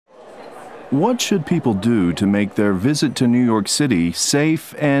What should people do to make their visit to New York City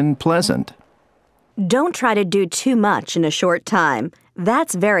safe and pleasant? Don't try to do too much in a short time.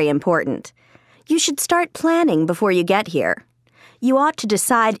 That's very important. You should start planning before you get here. You ought to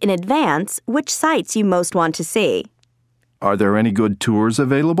decide in advance which sites you most want to see. Are there any good tours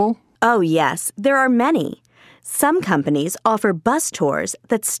available? Oh, yes, there are many. Some companies offer bus tours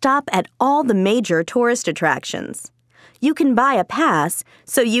that stop at all the major tourist attractions. You can buy a pass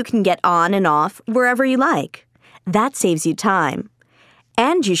so you can get on and off wherever you like. That saves you time.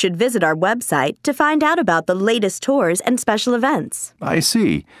 And you should visit our website to find out about the latest tours and special events. I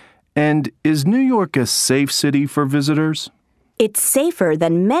see. And is New York a safe city for visitors? It's safer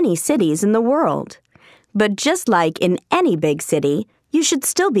than many cities in the world. But just like in any big city, you should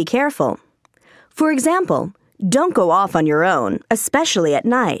still be careful. For example, don't go off on your own, especially at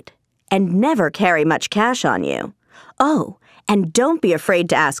night. And never carry much cash on you. Oh, and don't be afraid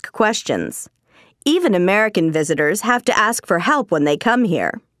to ask questions. Even American visitors have to ask for help when they come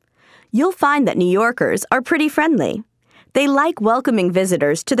here. You'll find that New Yorkers are pretty friendly. They like welcoming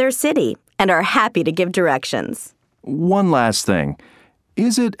visitors to their city and are happy to give directions. One last thing.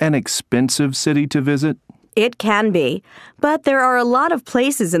 Is it an expensive city to visit? It can be, but there are a lot of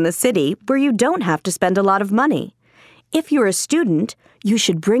places in the city where you don't have to spend a lot of money. If you're a student, you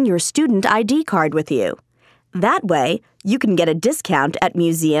should bring your student ID card with you. That way, you can get a discount at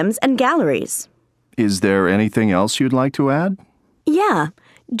museums and galleries. Is there anything else you'd like to add? Yeah,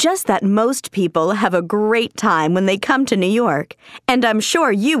 just that most people have a great time when they come to New York, and I'm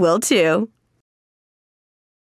sure you will too.